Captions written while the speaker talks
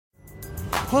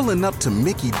Pulling up to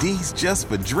Mickey D's just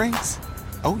for drinks?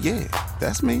 Oh yeah,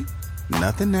 that's me.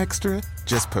 Nothing extra,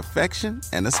 just perfection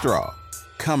and a straw.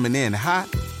 Coming in hot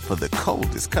for the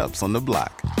coldest cups on the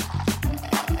block.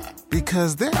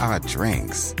 Because there are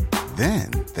drinks.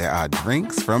 Then there are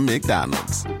drinks from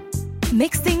McDonald's.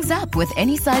 Mix things up with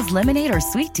any size lemonade or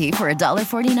sweet tea for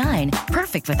 $1.49.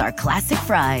 Perfect with our classic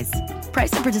fries.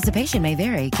 Price and participation may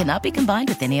vary. Cannot be combined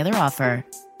with any other offer.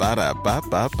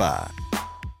 Ba-da-ba-ba-ba.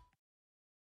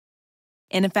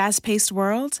 In a fast-paced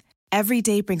world, every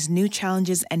day brings new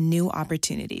challenges and new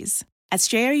opportunities. At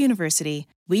Strayer University,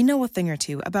 we know a thing or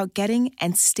two about getting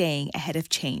and staying ahead of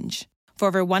change. For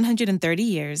over 130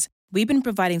 years, we've been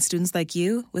providing students like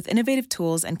you with innovative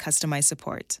tools and customized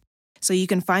support, so you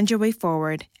can find your way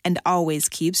forward and always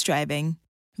keep striving.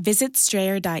 Visit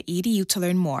strayer.edu to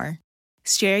learn more.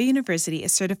 Strayer University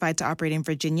is certified to operate in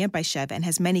Virginia by Chev and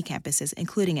has many campuses,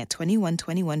 including at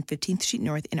 2121 15th Street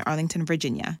North in Arlington,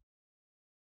 Virginia.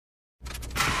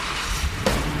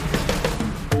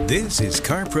 This is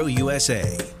CarPro USA,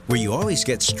 where you always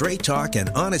get straight talk and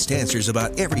honest answers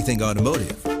about everything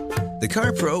automotive. The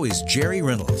CarPro is Jerry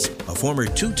Reynolds, a former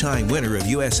two-time winner of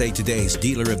USA Today's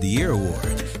Dealer of the Year award,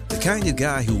 the kind of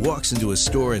guy who walks into a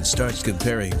store and starts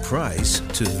comparing price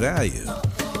to value.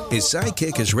 His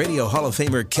sidekick is Radio Hall of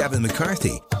Famer Kevin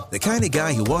McCarthy, the kind of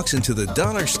guy who walks into the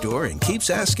dollar store and keeps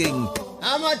asking,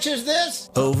 "How much is this?"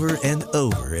 over and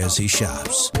over as he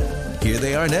shops. Here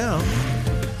they are now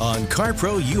on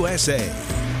CarPro USA.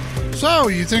 So,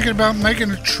 you thinking about making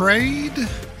a trade?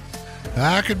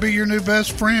 I could be your new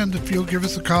best friend if you'll give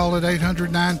us a call at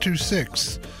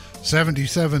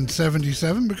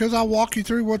 800-926-7777, because I'll walk you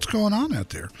through what's going on out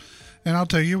there. And I'll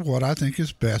tell you what I think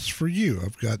is best for you.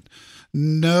 I've got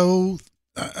no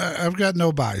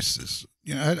biases.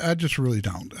 You know, I just really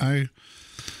don't. I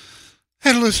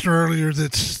had a listener earlier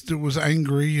that was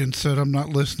angry and said I'm not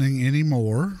listening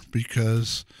anymore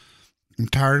because I'm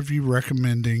tired of you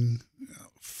recommending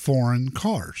foreign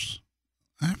cars.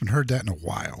 I haven't heard that in a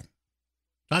while.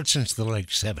 Not since the late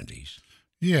 70s.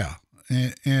 Yeah.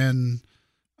 And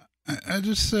I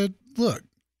just said, look,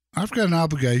 I've got an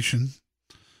obligation.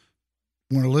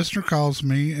 When a listener calls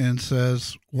me and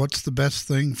says, what's the best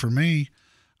thing for me?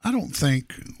 I don't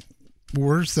think,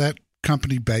 where's that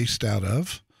company based out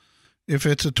of? If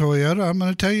it's a Toyota, I'm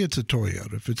going to tell you it's a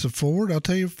Toyota. If it's a Ford, I'll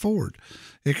tell you Ford.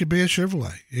 It could be a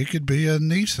Chevrolet. It could be a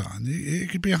Nissan. It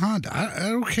could be a Honda. I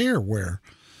don't care where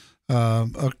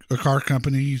a car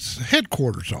company's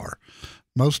headquarters are.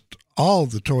 Most all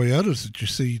the Toyotas that you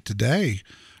see today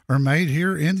are made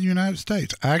here in the United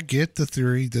States. I get the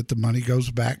theory that the money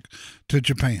goes back to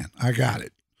Japan. I got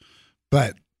it.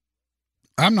 But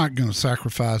I'm not going to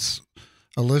sacrifice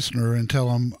a listener and tell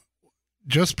them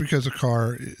just because a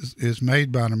car is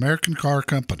made by an American car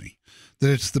company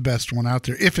that it's the best one out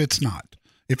there. If it's not.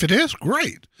 If it is,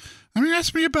 great. I mean,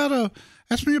 ask me about a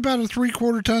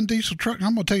 3/4 ton diesel truck, and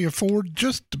I'm going to tell you Ford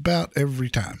just about every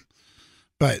time.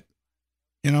 But,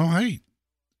 you know, hey,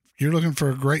 if you're looking for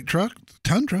a great truck, the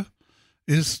Tundra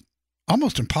is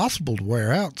almost impossible to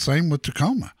wear out. Same with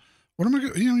Tacoma. What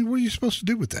are you supposed to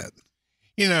do with that?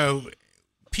 You know,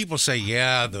 people say,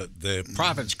 yeah, the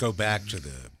profits go back to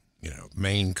the,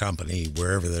 main company,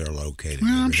 wherever they're located.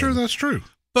 Yeah, I'm sure that's true.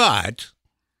 But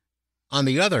on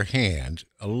the other hand,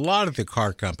 a lot of the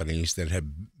car companies that have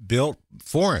built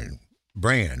foreign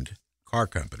brand car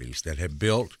companies that have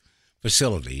built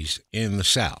facilities in the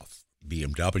South,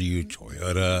 BMW,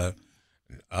 Toyota,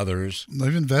 and others.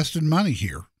 They've invested money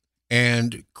here.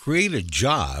 And created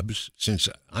jobs, since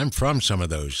I'm from some of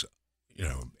those,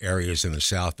 areas in the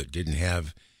South that didn't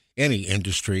have any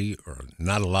industry or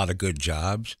not a lot of good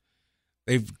jobs.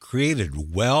 They've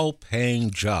created well-paying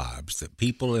jobs that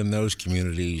people in those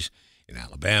communities in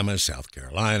Alabama, South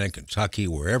Carolina, Kentucky,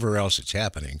 wherever else it's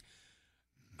happening,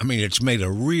 I mean, it's made a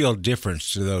real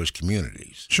difference to those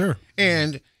communities. Sure.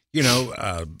 And,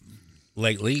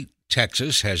 lately,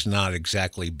 Texas has not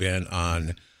exactly been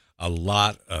on a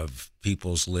lot of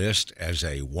people's list as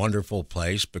a wonderful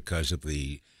place because of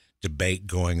the debate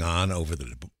going on over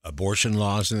the abortion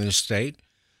laws in this state.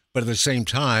 But at the same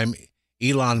time,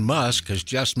 Elon Musk has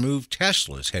just moved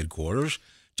Tesla's headquarters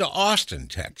to Austin,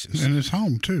 Texas. And his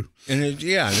home, too. And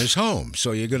his home.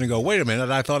 So you're going to go, wait a minute,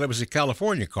 I thought it was a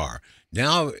California car.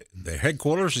 Now the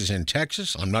headquarters is in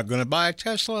Texas. I'm not going to buy a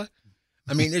Tesla.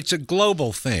 I mean, it's a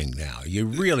global thing now. You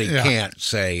really can't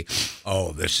say,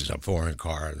 oh, this is a foreign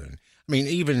car.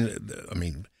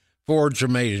 Fords are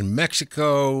made in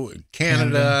Mexico,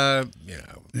 Canada,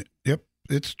 Yep,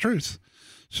 it's truth.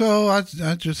 So I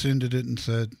just ended it and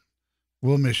said,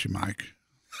 we'll miss you, Mike.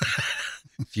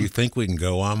 Do you think we can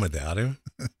go on without him?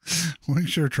 We can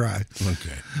sure try.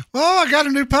 Okay. Well, I got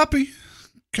a new puppy, in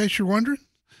case you're wondering.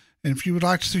 And if you would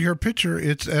like to see her picture,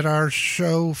 it's at our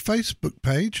show Facebook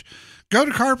page. Go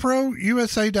to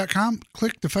carprousa.com,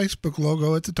 click the Facebook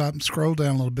logo at the top and scroll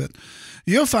down a little bit.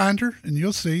 You'll find her, and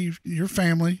you'll see your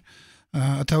family.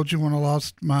 I told you when I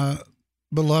lost my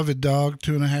beloved dog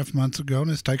 2.5 months ago, and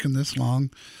it's taken this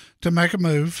long to make a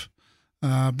move.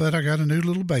 But I got a new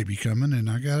little baby coming, and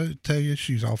I got to tell you,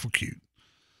 she's awful cute.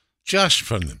 Just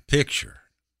from the picture,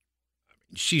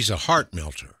 she's a heart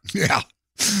melter. Yeah.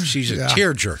 She's a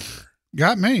tearjerker.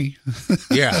 Got me.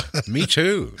 Yeah, me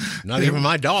too. Not even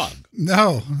my dog.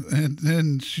 No,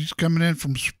 and she's coming in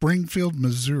from Springfield,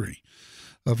 Missouri,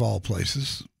 of all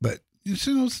places. But you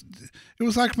know, it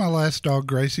was like my last dog,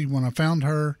 Gracie. When I found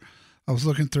her, I was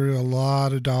looking through a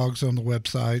lot of dogs on the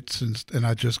websites, and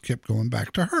I just kept going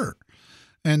back to her.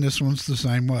 And this one's the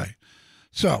same way.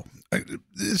 So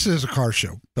this is a car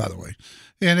show, by the way.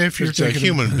 And if you're it's a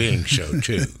human being show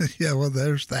too. Yeah, well,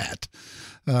 there's that.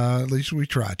 At least we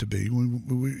try to be.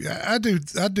 I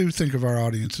do think of our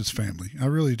audience as family. I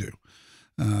really do.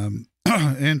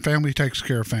 And family takes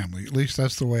care of family. At least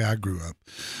that's the way I grew up.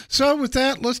 So with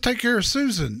that, let's take care of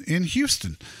Susan in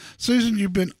Houston. Susan,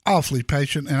 you've been awfully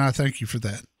patient, and I thank you for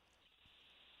that.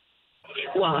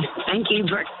 Well, thank you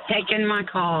for taking my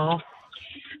call.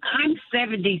 I'm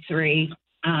 73,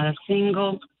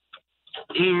 single,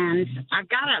 and I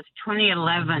got a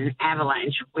 2011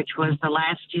 Avalanche, which was the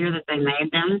last year that they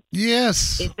made them.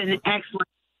 Yes. It's an excellent.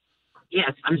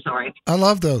 Yes, I'm sorry. I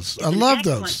love those. I love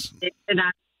those.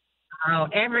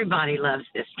 Everybody loves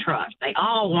this truck. They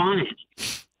all want it.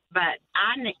 But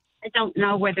I don't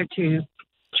know whether to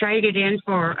trade it in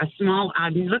for a small.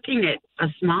 I'm looking at a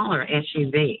smaller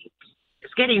SUV.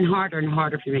 It's getting harder and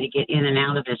harder for me to get in and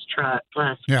out of this truck.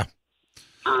 Plus, yeah.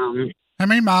 How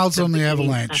many miles on the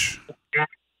Avalanche?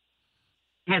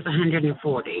 Has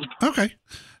 140. Okay,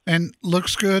 and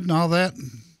looks good and all that.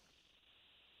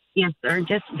 Yes, sir.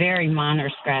 Just very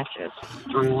minor scratches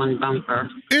on one bumper.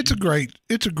 It's a great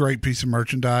piece of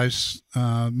merchandise.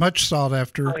 Much sought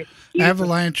after.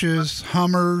 Avalanches,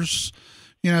 Hummers,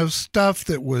 stuff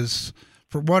that was,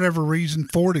 for whatever reason,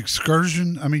 Ford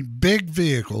Excursion. I mean, big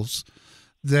vehicles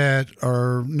that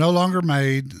are no longer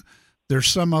made. There's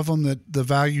some of them that the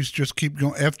values just keep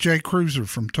going. FJ Cruiser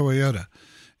from Toyota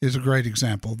is a great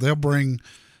example. They'll bring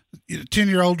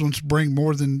 10-year-old ones bring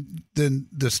more than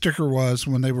the sticker was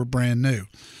when they were brand new.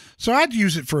 So I'd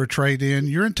use it for a trade-in.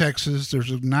 You're in Texas. There's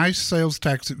a nice sales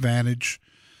tax advantage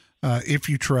if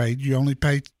you trade. You only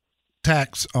pay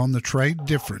tax on the trade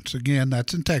difference. Again,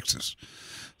 that's in Texas.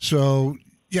 So,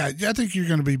 yeah, I think you're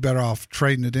going to be better off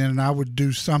trading it in, and I would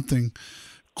do something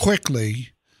quickly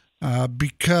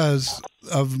because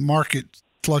of market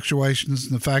fluctuations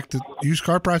and the fact that used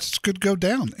car prices could go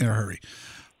down in a hurry.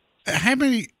 How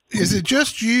many? Is it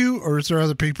just you, or is there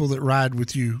other people that ride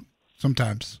with you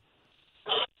sometimes?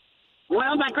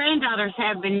 Well, my granddaughters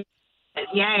have been.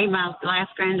 Yay! My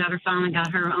last granddaughter finally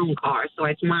got her own car, so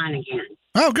it's mine again.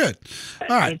 Oh, good.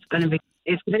 All right. It's going to be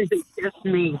just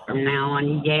me from now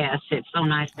on. Yes, it's so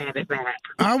nice to have it back.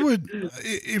 I would,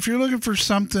 if you're looking for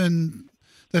something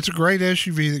that's a great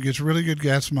SUV that gets really good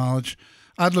gas mileage,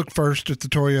 I'd look first at the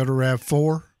Toyota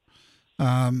RAV4.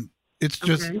 It's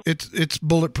just it's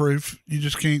bulletproof. You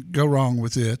just can't go wrong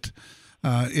with it.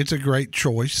 It's a great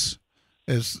choice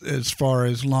as far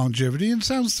as longevity. And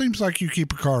seems like you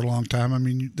keep a car a long time. I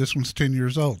mean, this one's 10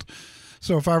 years old.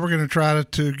 So if I were going to try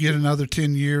to get another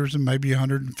 10 years and maybe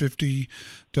 150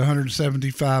 to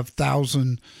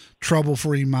 175,000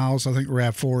 trouble-free miles, I think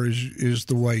RAV4 is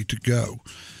the way to go.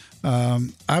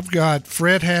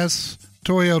 Fred has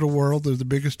Toyota World. They're the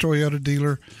biggest Toyota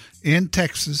dealer in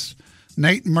Texas.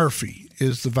 Nate Murphy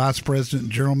is the vice president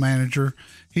and general manager.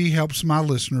 He helps my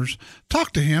listeners.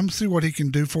 Talk to him, see what he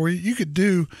can do for you. You could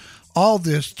do all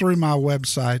this through my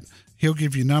website. He'll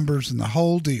give you numbers and the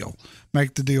whole deal.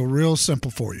 Make the deal real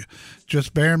simple for you.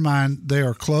 Just bear in mind, they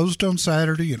are closed on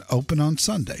Saturday and open on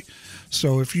Sunday.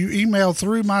 So if you email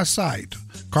through my site,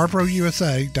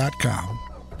 carprousa.com.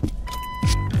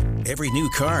 Every new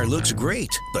car looks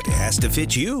great, but it has to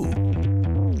fit you.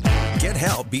 Get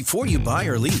help before you buy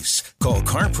or lease. Call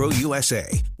CarPro USA,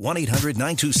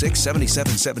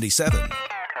 1-800-926-7777.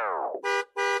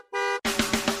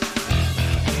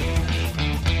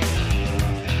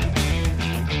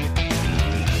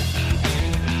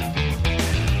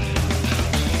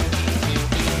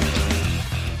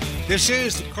 This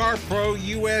is the CarPro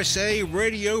USA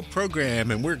radio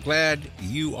program, and we're glad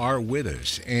you are with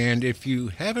us. And if you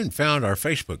haven't found our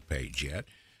Facebook page yet,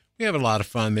 we have a lot of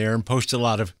fun there and post a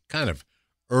lot of kind of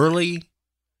early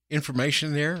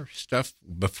information there, stuff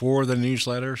before the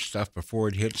newsletter, stuff before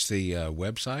it hits the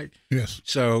website. Yes.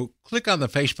 So click on the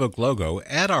Facebook logo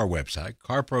at our website,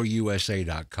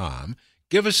 carprousa.com.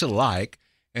 Give us a like,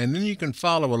 and then you can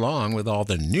follow along with all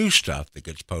the new stuff that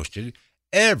gets posted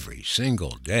every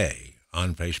single day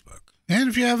on Facebook. And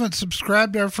if you haven't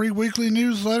subscribed to our free weekly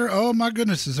newsletter, oh my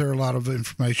goodness, is there a lot of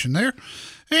information there.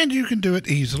 And you can do it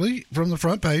easily from the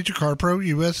front page of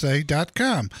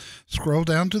carprousa.com. Scroll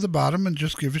down to the bottom and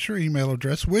just give us your email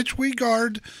address, which we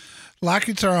guard like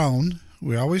it's our own.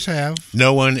 We always have.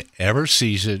 No one ever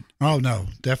sees it. Oh, no,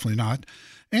 definitely not.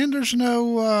 And there's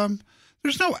no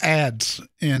ads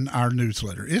in our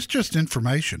newsletter. It's just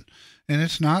information. And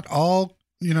it's not all,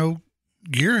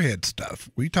 gearhead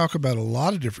stuff. We talk about a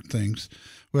lot of different things.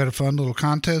 We had a fun little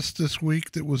contest this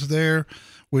week that was there.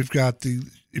 We've got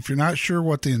if you're not sure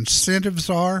what the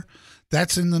incentives are,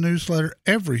 that's in the newsletter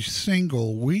every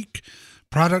single week.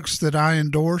 Products that I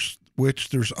endorse, which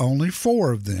there's only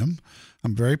 4 of them.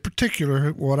 I'm very particular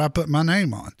at what I put my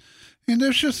name on. And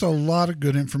there's just a lot of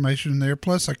good information in there.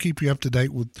 Plus, I keep you up to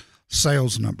date with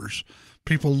sales numbers.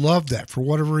 People love that for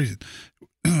whatever reason.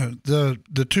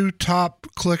 The 2 top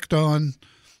clicked on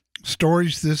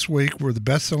stories this week were the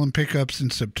best-selling pickups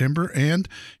in September and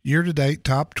year-to-date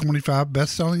top 25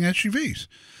 best-selling SUVs.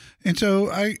 And so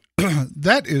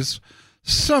that is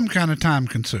some kind of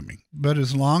time-consuming. But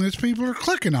as long as people are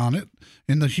clicking on it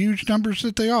in the huge numbers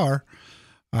that they are,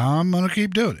 I'm going to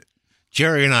keep doing it.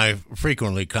 Jerry and I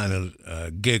frequently kind of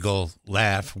giggle,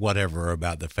 laugh, whatever,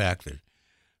 about the fact that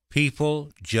people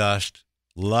just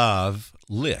love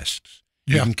lists.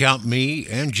 You can count me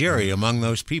and Jerry among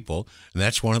those people, and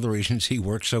that's one of the reasons he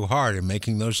works so hard in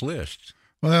making those lists.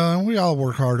 Well, and we all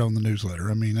work hard on the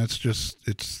newsletter. I mean, it's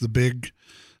the big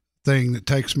thing that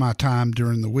takes my time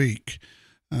during the week.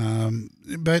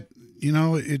 But,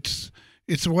 it's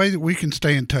a way that we can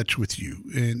stay in touch with you.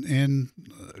 And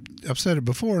I've said it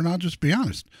before, and I'll just be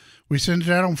honest. We send it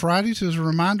out on Fridays as a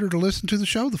reminder to listen to the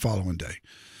show the following day.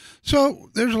 So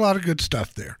there's a lot of good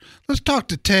stuff there. Let's talk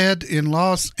to Ted in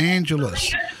Los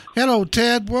Angeles. Hello,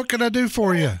 Ted. What can I do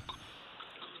for you?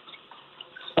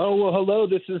 Oh, well, hello.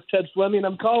 This is Ted Fleming.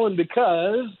 I'm calling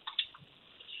because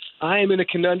I am in a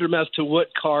conundrum as to what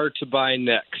car to buy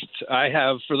next. I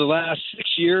have, for the last 6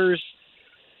 years,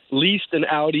 leased an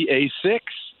Audi A6.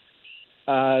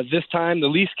 This time the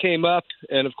lease came up,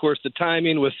 and, of course, the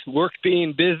timing with work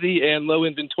being busy and low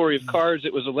inventory of cars,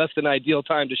 it was a less than ideal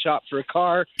time to shop for a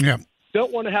car. Yeah.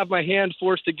 Don't want to have my hand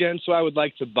forced again, so I would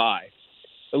like to buy.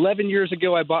 11 years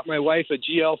ago, I bought my wife a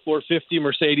GL 450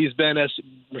 Mercedes-Benz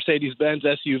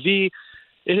SUV.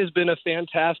 It has been a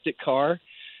fantastic car.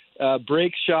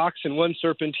 Brake shocks and 1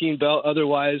 serpentine belt,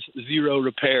 otherwise 0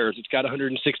 repairs. It's got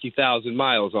 160,000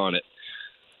 miles on it.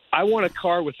 I want a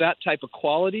car with that type of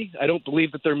quality. I don't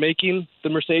believe that they're making the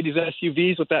Mercedes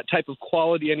SUVs with that type of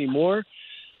quality anymore.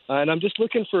 And I'm just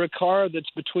looking for a car that's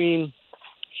between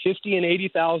 $50,000 and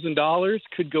 $80,000.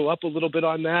 Could go up a little bit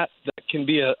on that. That can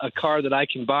be a car that I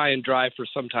can buy and drive for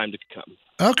some time to come.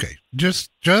 Okay.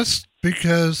 Just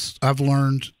because I've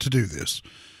learned to do this.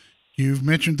 You've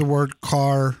mentioned the word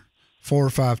car 4 or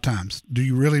 5 times. Do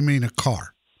you really mean a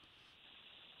car?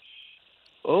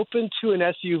 Open to an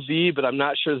SUV, but I'm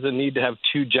not sure there's a need to have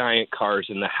 2 giant cars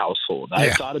in the household. Yeah. I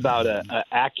thought about a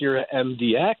Acura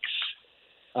MDX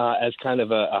as kind of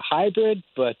a hybrid,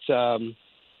 but I'm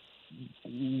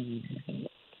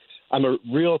a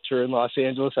realtor in Los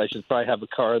Angeles. I should probably have a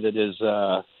car that is,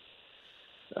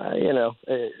 Acura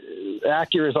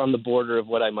is on the border of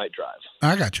what I might drive.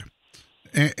 I got you.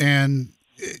 And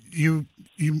you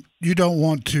don't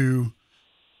want to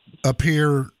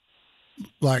appear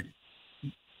like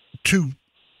too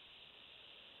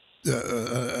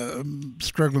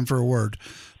struggling for a word,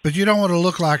 but you don't want to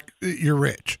look like you're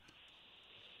rich.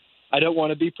 I don't want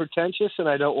to be pretentious, and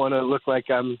I don't want to look like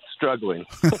I'm struggling.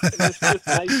 It's just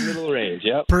nice middle range.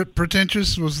 Yep.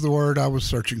 Pretentious was the word I was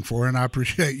searching for, and I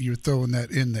appreciate you throwing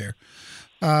that in there.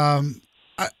 I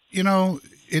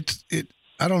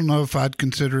don't know if I'd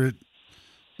consider it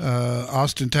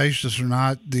ostentatious or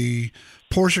not. The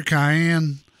Porsche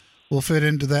Cayenne will fit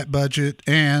into that budget,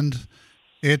 and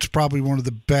it's probably one of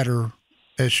the better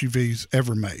SUVs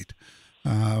ever made.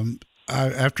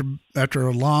 After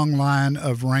a long line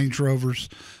of Range Rovers,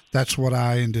 that's what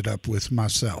I ended up with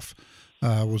myself,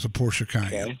 was a Porsche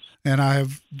Cayenne. Okay. And I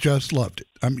have just loved it.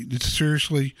 I mean,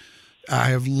 seriously, I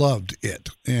have loved it.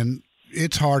 And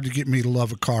it's hard to get me to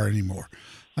love a car anymore.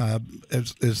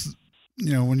 As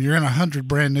when you're in 100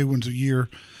 brand new ones a year,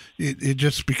 it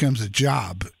just becomes a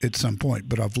job at some point.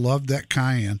 But I've loved that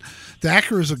Cayenne. The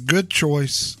Acura is a good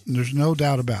choice, and there's no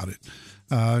doubt about it.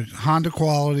 Honda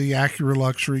quality, Acura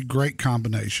luxury, great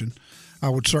combination. I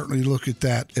would certainly look at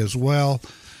that as well.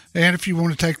 And if you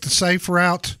want to take the safe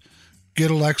route, get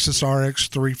a Lexus RX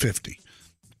 350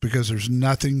 because there's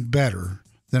nothing better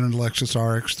than a Lexus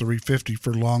RX 350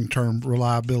 for long-term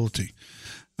reliability.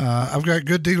 I've got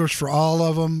good dealers for all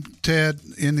of them, Ted,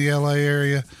 in the LA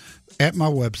area at my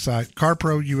website,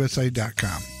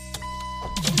 carprousa.com.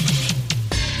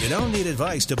 You don't need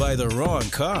advice to buy the wrong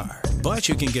car, but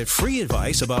you can get free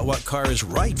advice about what car is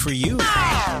right for you.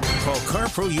 Call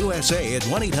CarPro USA at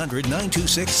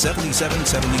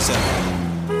 1-800-926-7777.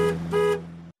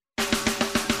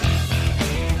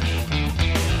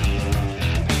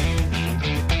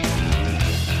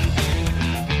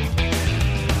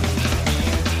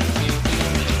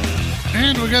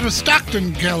 And we go to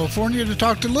Stockton, California to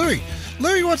talk to Louie.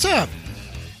 Louie, what's up?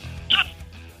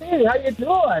 Hey, how you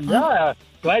doing? Yeah,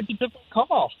 glad you took the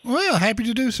call. Well, happy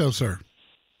to do so, sir.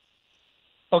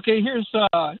 Okay, here's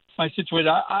my situation.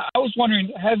 I was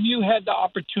wondering, have you had the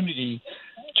opportunity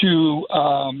to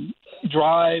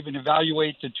drive and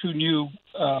evaluate the two new,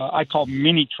 I call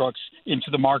mini trucks,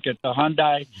 into the market, the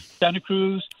Hyundai Santa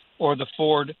Cruz or the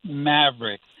Ford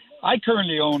Maverick? I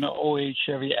currently own an 08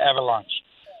 Chevy Avalanche,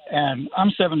 and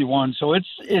I'm 71, so it's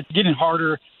getting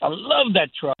harder. I love that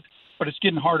truck, but it's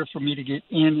getting harder for me to get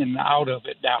in and out of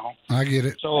it now. I get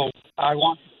it. So I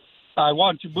want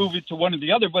to move it to one or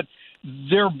the other, but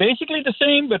they're basically the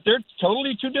same, but they're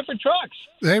totally two different trucks.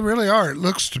 They really are. It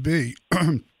looks to be.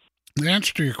 The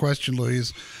answer to your question, Louis,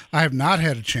 is I have not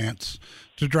had a chance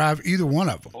to drive either one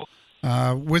of them.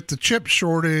 With the chip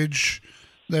shortage,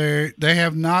 they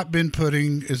have not been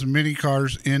putting as many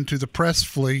cars into the press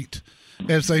fleet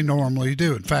as they normally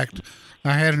do. In fact,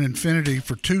 I had an Infiniti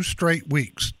for 2 straight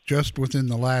weeks just within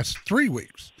the last 3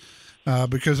 weeks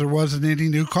because there wasn't any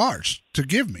new cars to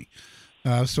give me.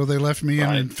 So they left me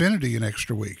an Infiniti an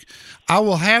extra week. I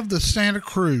will have the Santa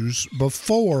Cruz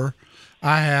before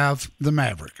I have the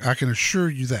Maverick. I can assure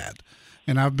you that.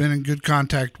 And I've been in good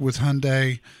contact with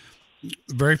Hyundai.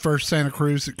 The very first Santa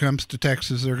Cruz that comes to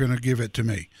Texas, they're going to give it to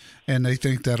me. And they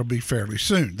think that'll be fairly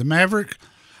soon. The Maverick,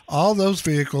 all those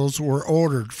vehicles were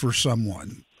ordered for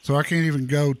someone. So I can't even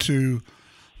go to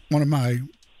one of my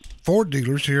Ford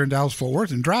dealers here in Dallas-Fort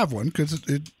Worth and drive one because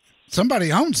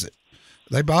somebody owns it.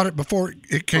 They bought it before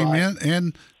it came in,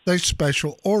 and they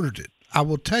special ordered it. I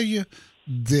will tell you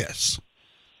this.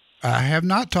 I have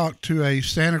not talked to a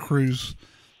Santa Cruz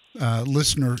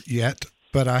listener yet,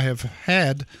 but I have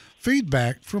had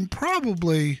feedback from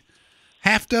probably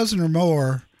half dozen or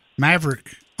more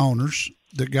Maverick owners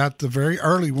that got the very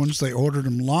early ones. They ordered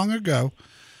them long ago.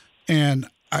 And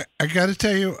I got to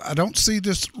tell you, I don't see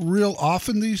this real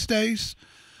often these days,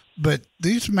 but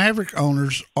these Maverick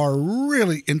owners are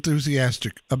really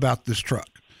enthusiastic about this truck.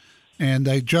 And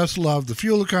they just love the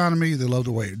fuel economy. They love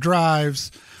the way it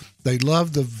drives. They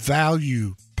love the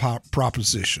value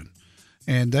proposition.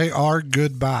 And they are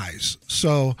good buys.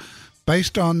 So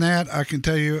based on that, I can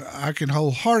tell you I can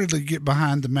wholeheartedly get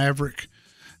behind the Maverick.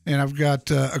 And I've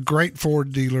got a great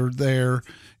Ford dealer there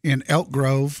in Elk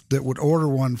Grove that would order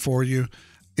one for you.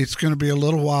 It's going to be a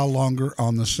little while longer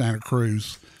on the Santa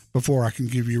Cruz before I can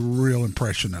give you a real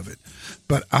impression of it.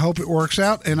 But I hope it works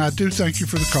out, and I do thank you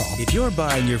for the call. If you're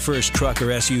buying your first truck or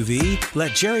SUV,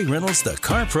 let Jerry Reynolds, the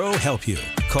Car Pro, help you.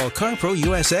 Call CarPro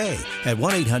USA at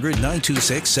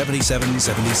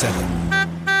 1-800-926-7777.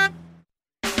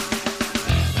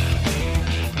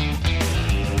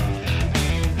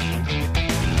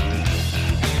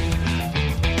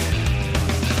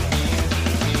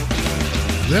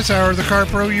 This hour of the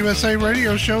CarPro USA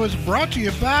radio show is brought to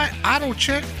you by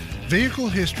AutoCheck Vehicle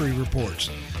History Reports.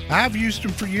 I've used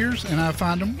them for years, and I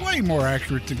find them way more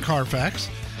accurate than Carfax,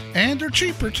 and they're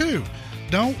cheaper, too.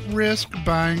 Don't risk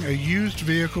buying a used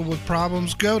vehicle with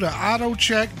problems. Go to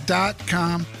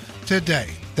AutoCheck.com today.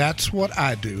 That's what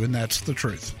I do, and that's the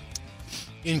truth.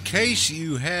 In case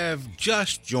you have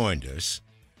just joined us,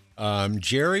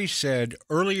 Jerry said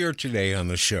earlier today on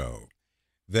the show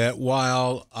that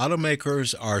while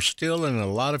automakers are still in a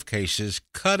lot of cases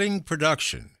cutting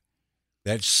production,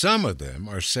 that some of them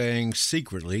are saying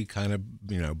secretly, kind of,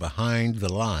 behind the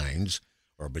lines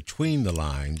or between the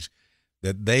lines,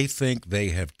 that they think they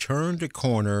have turned a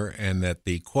corner and that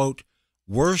the, quote,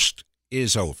 worst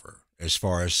is over as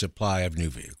far as supply of new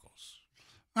vehicles.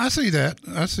 I see that.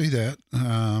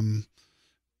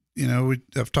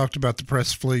 I've talked about the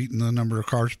press fleet and the number of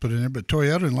cars put in it, but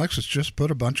Toyota and Lexus just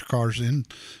put a bunch of cars in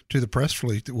to the press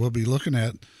fleet that we'll be looking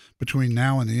at between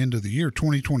now and the end of the year,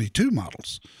 2022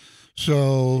 models.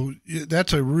 So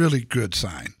that's a really good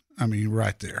sign. I mean,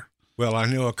 right there. Well, I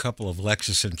know a couple of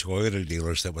Lexus and Toyota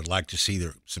dealers that would like to see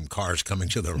some cars coming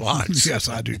to their lots. Yes,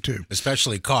 I do too.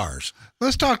 Especially cars.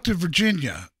 Let's talk to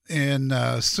Virginia in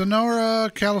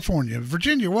Sonora, California.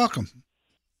 Virginia, welcome.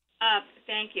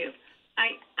 Thank you.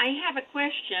 I have a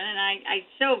question, and I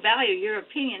so value your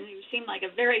opinion. You seem like a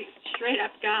very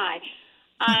straight-up guy.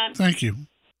 Thank you.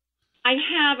 I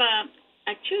have a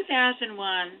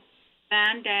 2001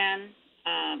 Van Dan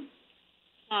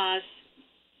Plus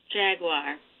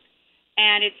Jaguar,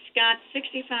 and it's got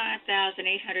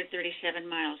 65,837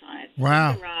 miles on it.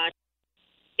 Wow.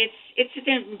 It's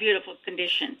in beautiful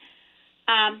condition.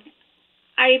 I'm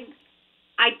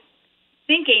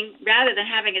thinking, rather than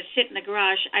having it sit in the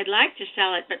garage, I'd like to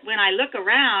sell it. But when I look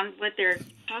around, what they're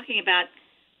talking about,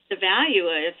 the value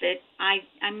of it,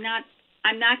 I'm not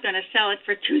going to sell it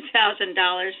for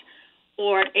 $2,000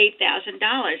 or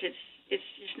 $8,000. It's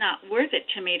just not worth it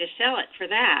to me to sell it for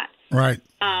that. Right.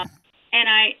 And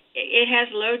it has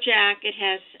low jack, it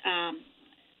has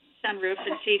sunroof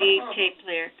and CD tape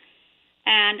player,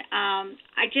 and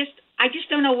I just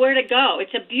don't know where to go.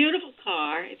 It's a beautiful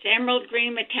car. It's emerald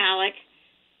green metallic,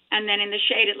 and then in the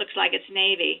shade it looks like it's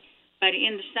navy, but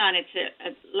in the sun it's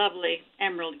a lovely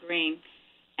emerald green.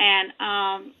 And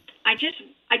I just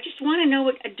want to know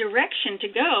a direction to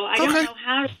go. I don't know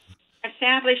how to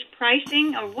establish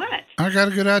pricing or what. I got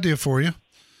a good idea for you.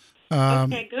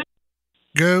 Okay, good.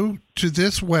 Go to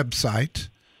this website,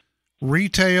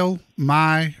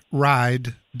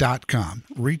 retailmyride.com.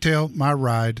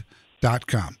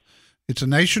 Retailmyride.com. It's a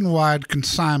nationwide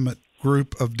consignment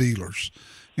group of dealers,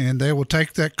 and they will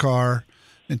take that car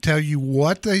and tell you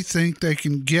what they think they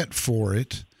can get for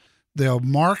it. They'll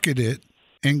market it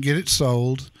and get it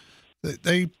sold.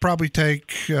 They probably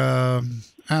take,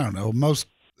 most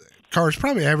cars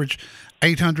probably average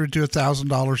 $800 to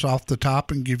 $1,000 off the top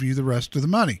and give you the rest of the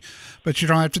money. But you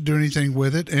don't have to do anything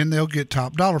with it, and they'll get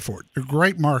top dollar for it. They're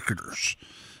great marketers.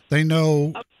 They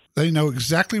know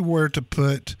exactly where to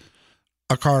put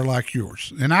a car like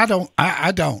yours. And I don't.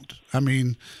 I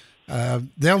mean,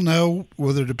 they'll know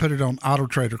whether to put it on Auto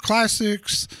Trader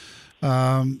Classics,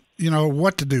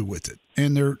 what to do with it.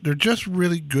 And they're just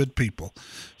really good people.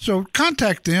 So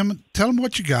contact them, tell them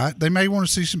what you got. They may want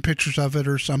to see some pictures of it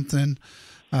or something.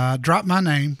 Drop my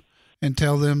name and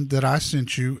tell them that I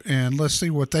sent you, and let's see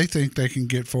what they think they can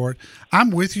get for it. I'm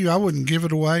with you. I wouldn't give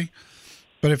it away,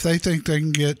 but if they think they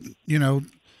can get,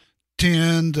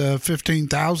 10 to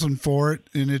 15,000 for it,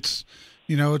 and it's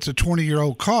a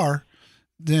 20-year-old car,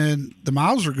 then the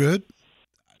miles are good.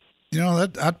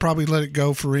 That I'd probably let it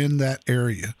go for in that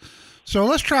area. So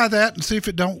let's try that and see if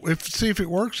it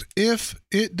works. If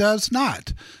it does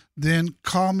not, then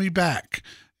call me back.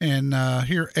 And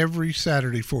here every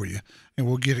Saturday for you, and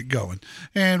we'll get it going.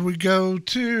 And we go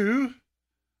to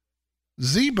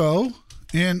Zebo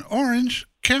in Orange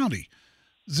County.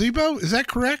 Zebo, is that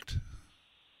correct?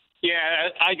 Yeah,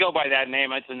 I go by that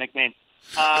name. That's a nickname.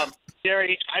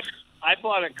 Jerry, I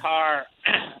bought a car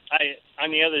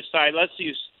on the other side. Let's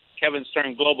use Kevin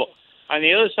Stern Global. On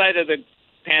the other side of the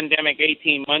pandemic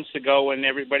 18 months ago, when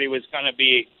everybody was going to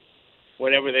be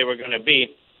whatever they were going to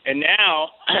be. And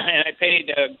now, and I paid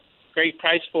a great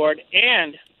price for it,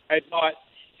 and I bought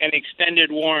an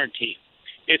extended warranty.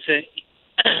 It's a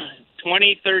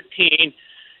 2013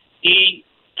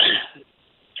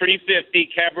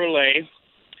 E350 Cabriolet,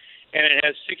 and it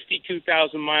has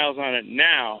 62,000 miles on it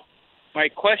now. My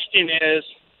question is,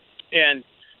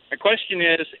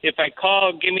 if I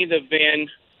call Give Me the VIN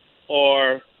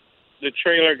or the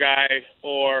trailer guy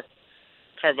or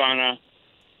Carvana,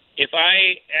 if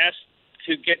I ask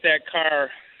to get that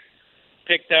car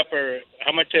picked up or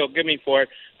how much they'll give me for it,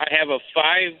 I have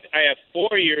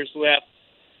 4 years left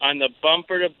on the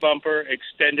bumper-to-bumper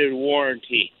extended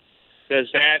warranty.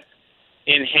 Does that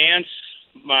enhance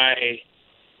my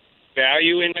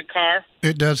value in the car?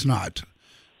 It does not.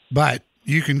 But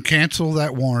you can cancel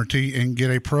that warranty and get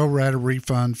a pro rata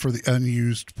refund for the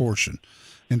unused portion.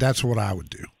 And that's what I would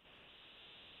do.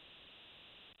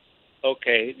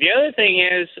 Okay. The other thing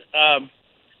is,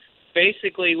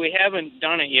 basically, we haven't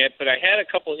done it yet, but I had a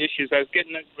couple issues. I was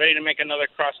getting ready to make another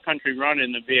cross-country run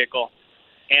in the vehicle,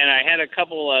 and I had a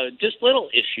couple of just little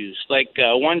issues, like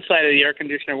one side of the air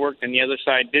conditioner worked and the other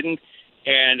side didn't,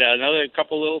 and another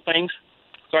couple little things.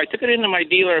 So I took it into my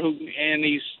dealer and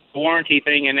these warranty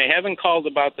thing, and they haven't called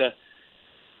about the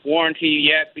warranty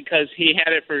yet because he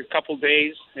had it for a couple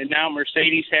days, and now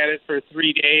Mercedes had it for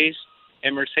 3 days.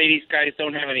 And Mercedes guys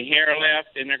don't have any hair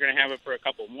left, and they're going to have it for a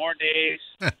couple more days.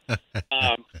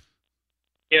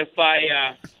 If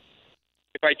I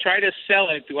try to sell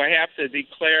it, do I have to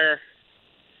declare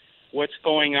what's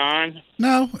going on?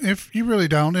 No, if you really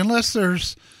don't, unless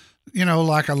there's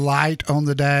like a light on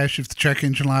the dash, if the check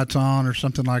engine light's on or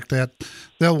something like that,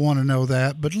 they'll want to know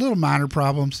that. But little minor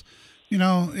problems,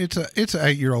 it's an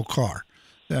 8-year-old car.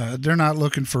 They're not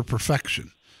looking for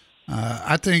perfection.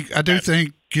 I do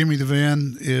think Gimme the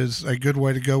VIN is a good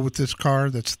way to go with this car.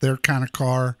 That's their kind of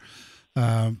car.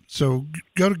 So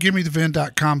go to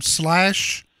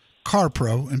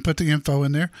gimmethevin.com/CarPro and put the info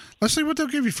in there. Let's see what they'll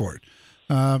give you for it.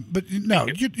 But no,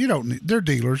 you don't need, they're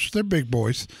dealers. They're big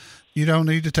boys. You don't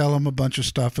need to tell them a bunch of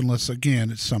stuff unless,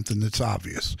 again, it's something that's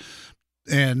obvious.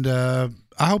 And I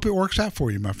hope it works out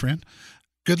for you, my friend.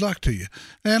 Good luck to you.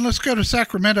 And let's go to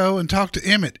Sacramento and talk to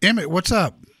Emmett. Emmett, what's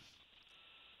up?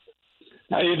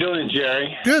 How you doing,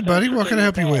 Jerry? Good, buddy. What can I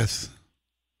help you with?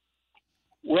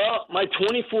 Well, my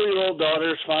 24-year-old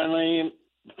daughter's finally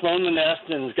flown the nest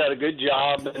and has got a good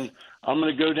job, and I'm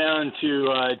going to go down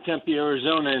to Tempe,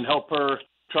 Arizona, and help her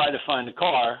try to find a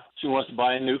car. She wants to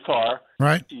buy a new car.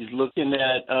 Right. She's looking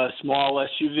at a small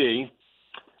SUV,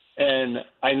 and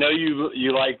I know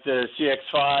you like the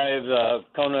CX-5,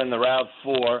 Kona, and the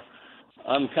RAV4.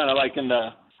 I'm kind of liking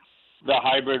the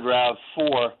hybrid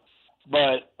RAV4,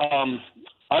 but I'm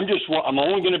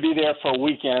only going to be there for a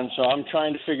weekend, so I'm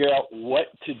trying to figure out what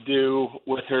to do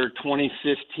with her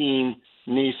 2015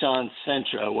 Nissan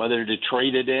Sentra, whether to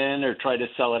trade it in or try to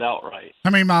sell it outright.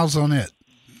 How many miles on it?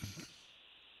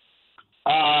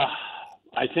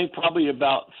 I think probably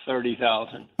about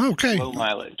 30,000. Okay. Low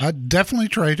mileage. I'd definitely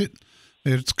trade it.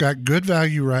 It's got good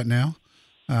value right now.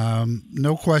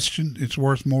 No question. It's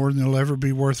worth more than it'll ever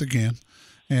be worth again.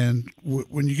 And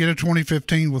when you get a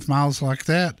 2015 with miles like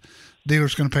that,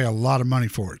 dealer's going to pay a lot of money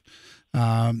for it.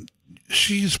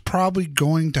 She's probably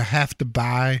going to have to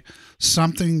buy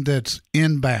something that's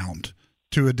inbound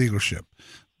to a dealership.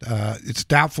 It's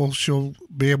doubtful she'll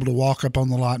be able to walk up on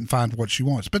the lot and find what she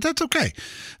wants, but that's okay.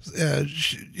 That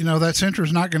Sentra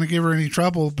is not going to give her any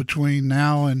trouble between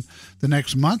now and the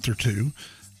next month or two.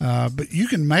 But you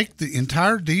can make the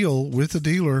entire deal with the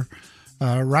dealer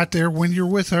right there when you're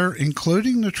with her,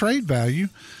 including the trade value.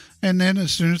 And then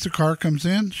as soon as the car comes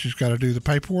in, she's got to do the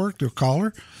paperwork. They'll call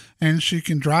her, and she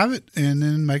can drive it and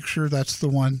then make sure that's the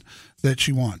one that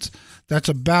she wants. That's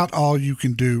about all you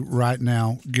can do right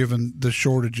now, given the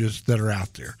shortages that are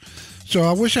out there. So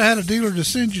I wish I had a dealer to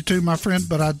send you to, my friend,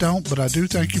 but I don't. But I do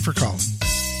thank you for calling.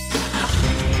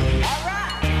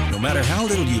 No matter how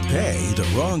little you pay, the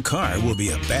wrong car will be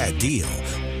a bad deal.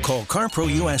 Call CarPro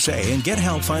USA and get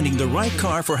help finding the right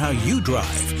car for how you drive.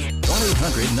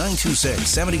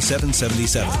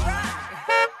 1-800-926-7777.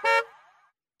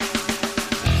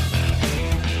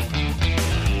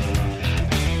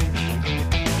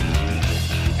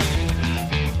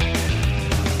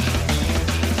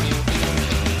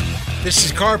 This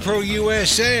is CarPro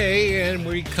USA, and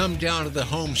we come down to the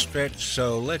home stretch,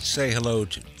 so let's say hello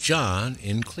to John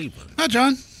in Cleveland. Hi,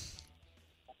 John.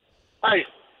 Hi.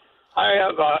 I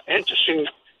have an interesting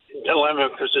dilemma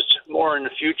because it's more in the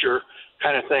future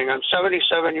kind of thing. I'm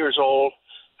 77 years old.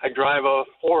 I drive a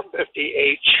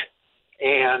 450H,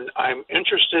 and I'm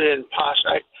interested in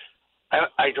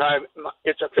I drive,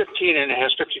 it's a 15 and it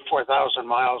has 54,000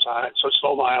 miles on it, so it's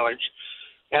low mileage.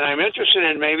 And I'm interested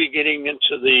in maybe getting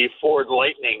into the Ford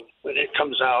Lightning when it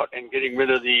comes out and getting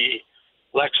rid of the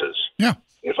Lexus. Yeah.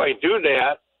 If I do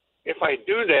that,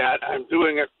 I'm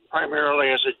doing it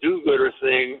primarily as a do-gooder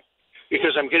thing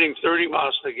because I'm getting 30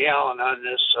 miles per gallon on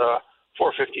this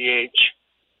 450H.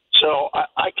 So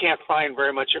I can't find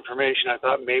very much information. I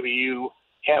thought maybe you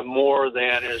have more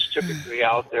than is typically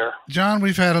out there. John,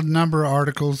 we've had a number of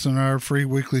articles in our free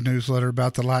weekly newsletter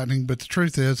about the Lightning, but the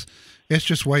truth is it's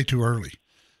just way too early.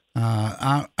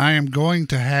 I am going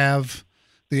to have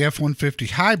the F-150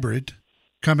 hybrid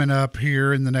coming up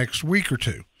here in the next week or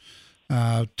two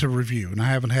to review, and I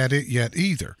haven't had it yet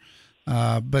either.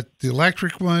 But the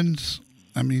electric ones,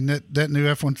 I mean, that new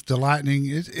F-150, the Lightning,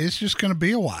 it's just going to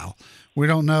be a while. We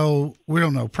don't know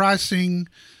pricing.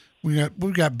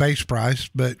 We've got base price,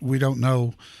 but we don't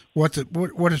know what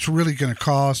it's really going to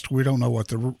cost. We don't know what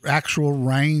the actual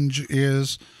range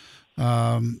is.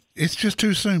 It's just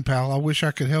too soon, pal. I wish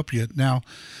I could help you. Now,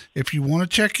 if you want to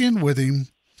check in with him,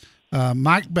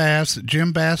 Mike Bass,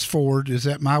 Jim Bass Ford, is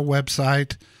at my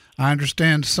website. I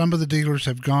understand some of the dealers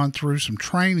have gone through some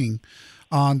training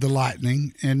on the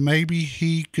Lightning, and maybe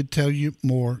he could tell you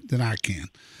more than I can.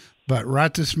 But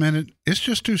right this minute, it's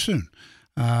just too soon.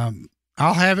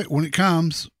 I'll have it when it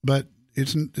comes, but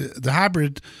it's the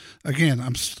hybrid. Again,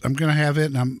 I'm going to have it,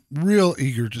 and I'm real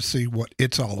eager to see what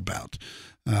it's all about.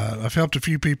 I've helped a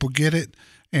few people get it,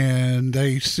 and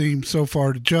they seem so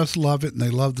far to just love it, and they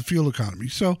love the fuel economy.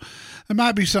 So it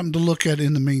might be something to look at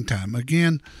in the meantime.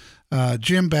 Again,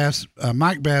 Jim Bass,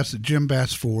 Mike Bass at Jim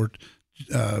Bass Ford.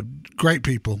 Great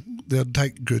people. They'll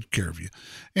take good care of you.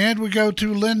 And we go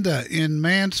to Linda in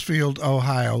Mansfield,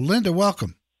 Ohio. Linda,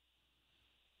 welcome.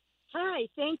 Hi,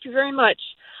 thank you very much.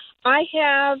 I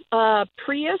have a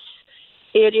Prius.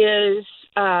 It is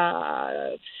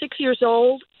 6 years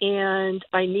old, and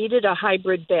I needed a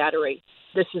hybrid battery.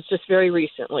 This is just very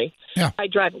recently. Yeah. I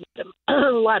drive a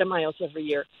lot of miles every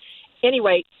year.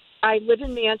 Anyway, I live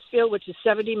in Mansfield, which is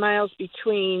 70 miles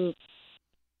between.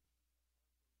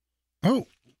 Oh,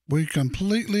 we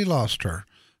completely lost her.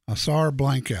 I saw her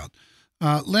blank out.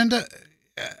 Linda,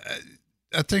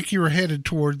 I think you were headed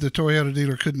toward the Toyota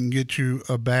dealer couldn't get you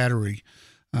a battery,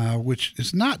 which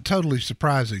is not totally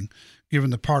surprising given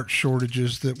the parts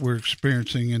shortages that we're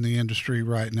experiencing in the industry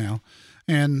right now.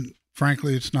 And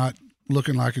frankly, it's not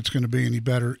looking like it's going to be any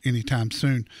better anytime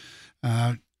soon.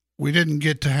 We didn't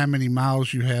get to how many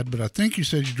miles you had, but I think you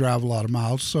said you drive a lot of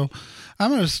miles. So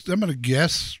I'm gonna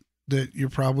guess that you're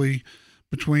probably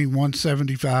between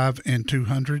 175 and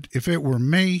 200. If it were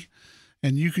me,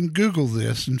 and you can Google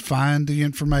this and find the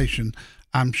information,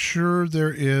 I'm sure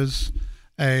there is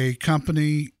a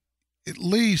company, at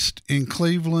least in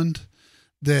Cleveland,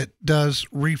 that does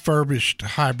refurbished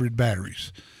hybrid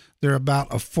batteries. They're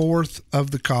about a fourth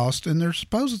of the cost, and they're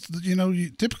supposed,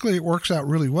 typically it works out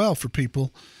really well for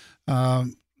people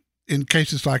in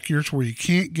cases like yours where you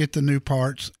can't get the new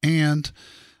parts, and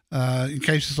in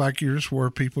cases like yours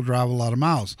where people drive a lot of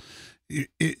miles.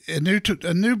 A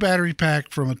new battery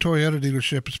pack from a Toyota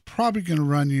dealership is probably going to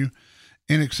run you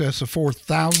in excess of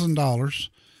 $4,000,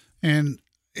 and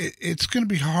it's going to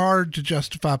be hard to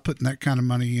justify putting that kind of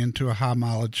money into a high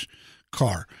mileage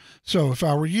car. So if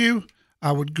I were you,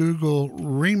 I would Google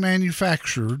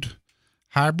remanufactured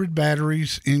hybrid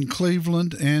batteries in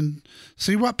Cleveland and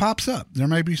see what pops up. There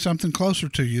may be something closer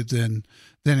to you than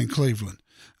in Cleveland.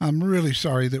 I'm really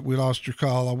sorry that we lost your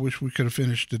call. I wish we could have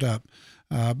finished it up.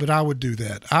 But I would do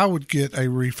that. I would get a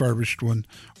refurbished one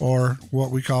or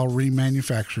what we call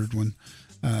remanufactured one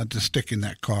to stick in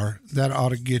that car. That ought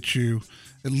to get you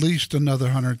at least another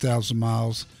 100,000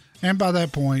 miles. And by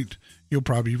that point, you'll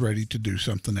probably be ready to do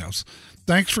something else.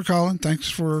 Thanks for calling. Thanks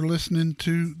for listening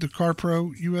to the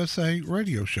CarPro USA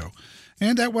radio show.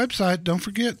 And that website, don't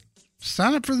forget,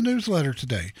 sign up for the newsletter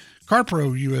today.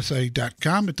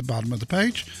 CarProUSA.com at the bottom of the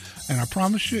page. And I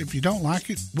promise you, if you don't like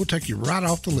it, we'll take you right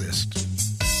off the list.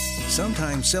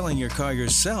 Sometimes selling your car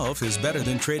yourself is better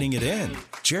than trading it in.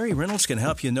 Jerry Reynolds can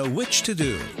help you know which to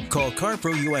do. Call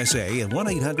CarPro USA at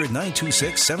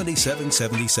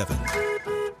 1-800-926-7777.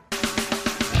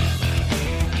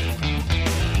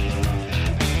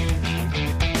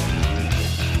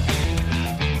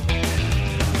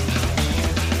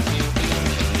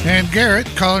 And Garrett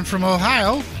calling from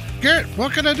Ohio. Garrett,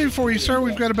 what can I do for you, sir?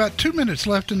 We've got about 2 minutes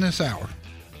left in this hour.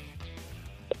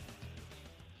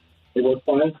 It was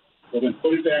fine. Well, then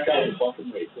put it back out and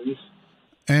fucking wait, please.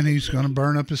 And he's going to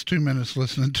burn up his 2 minutes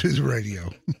listening to the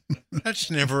radio.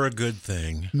 That's never a good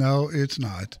thing. No, it's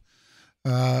not.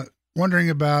 Wondering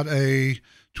about a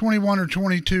 21 or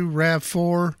 22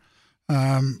 RAV4.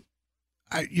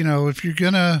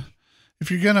 If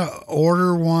you're gonna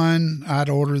order one, I'd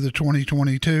order the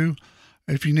 2022.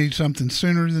 If you need something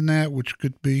sooner than that, which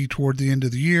could be toward the end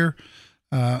of the year,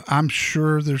 I'm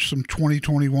sure there's some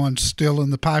 2021 still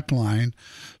in the pipeline.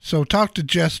 So talk to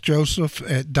Jess Joseph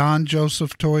at Don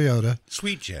Joseph Toyota.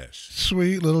 Sweet Jess.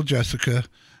 Sweet little Jessica.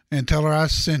 And tell her I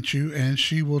sent you, and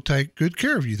she will take good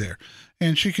care of you there.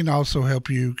 And she can also help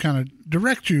you kind of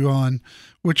direct you on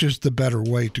which is the better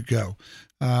way to go.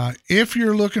 If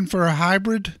you're looking for a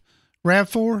hybrid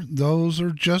RAV4, those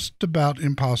are just about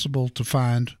impossible to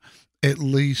find, at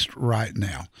least right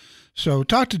now. So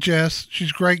talk to Jess. She's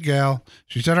a great gal.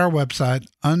 She's at our website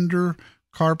under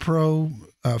CarPro.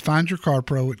 Find your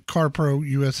CarPro at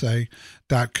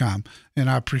CarProUSA.com. And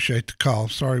I appreciate the call.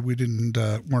 Sorry we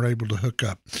weren't able to hook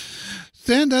up.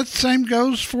 Then that same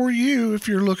goes for you if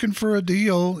you're looking for a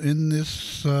deal in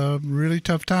this really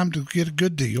tough time to get a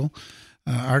good deal.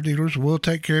 Our dealers will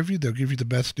take care of you. They'll give you the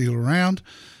best deal around.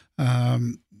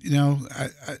 I've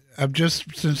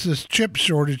just, since this chip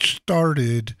shortage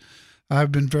started,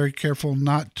 I've been very careful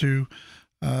not to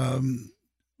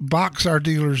box our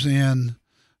dealers in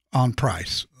on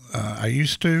price. I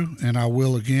used to, and I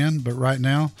will again, but right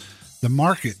now the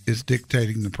market is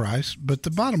dictating the price. But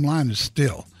the bottom line is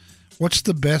still, what's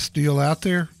the best deal out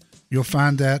there? You'll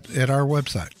find that at our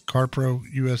website,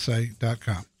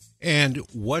 CarProUSA.com. And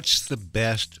what's the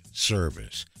best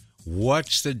service?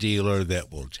 What's the dealer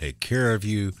that will take care of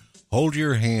you, hold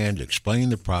your hand, explain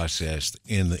the process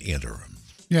in the interim?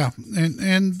 Yeah,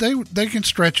 and they can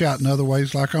stretch out in other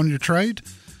ways, like on your trade.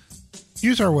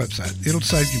 use our website. It'll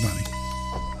save you money.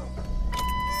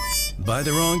 Buy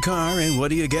the wrong car and what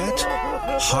do you get?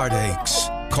 Heartaches.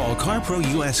 Call CarPro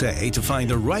USA to find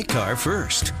the right car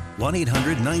first.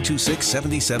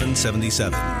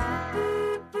 1-800-926-7777.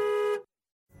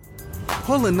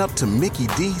 Pulling up to Mickey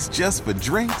D's just for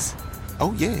drinks?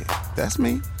 Oh yeah, that's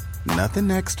me. Nothing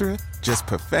extra, just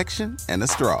perfection and a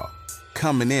straw.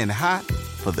 Coming in hot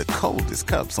for the coldest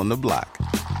cups on the block.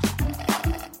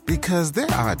 Because there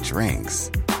are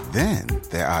drinks. Then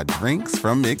there are drinks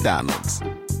from McDonald's.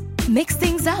 Mix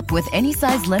things up with any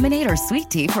size lemonade or sweet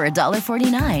tea for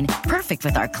 $1.49. Perfect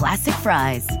with our classic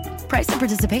fries. Price and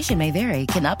participation may vary.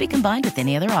 Cannot be combined with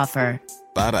any other offer.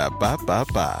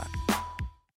 Ba-da-ba-ba-ba.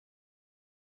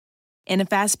 In a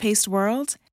fast-paced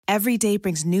world, every day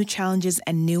brings new challenges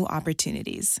and new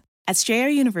opportunities. At Strayer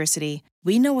University,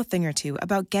 we know a thing or two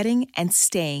about getting and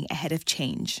staying ahead of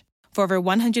change. For over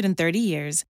 130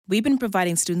 years, we've been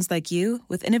providing students like you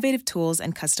with innovative tools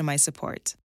and customized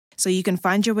support, so you can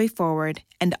find your way forward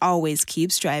and always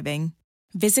keep striving.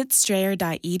 Visit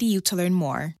strayer.edu to learn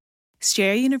more.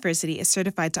 Strayer University is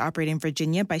certified to operate in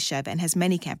Virginia by Chev and has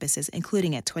many campuses,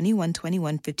 including at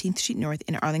 2121 15th Street North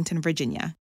in Arlington,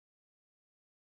 Virginia.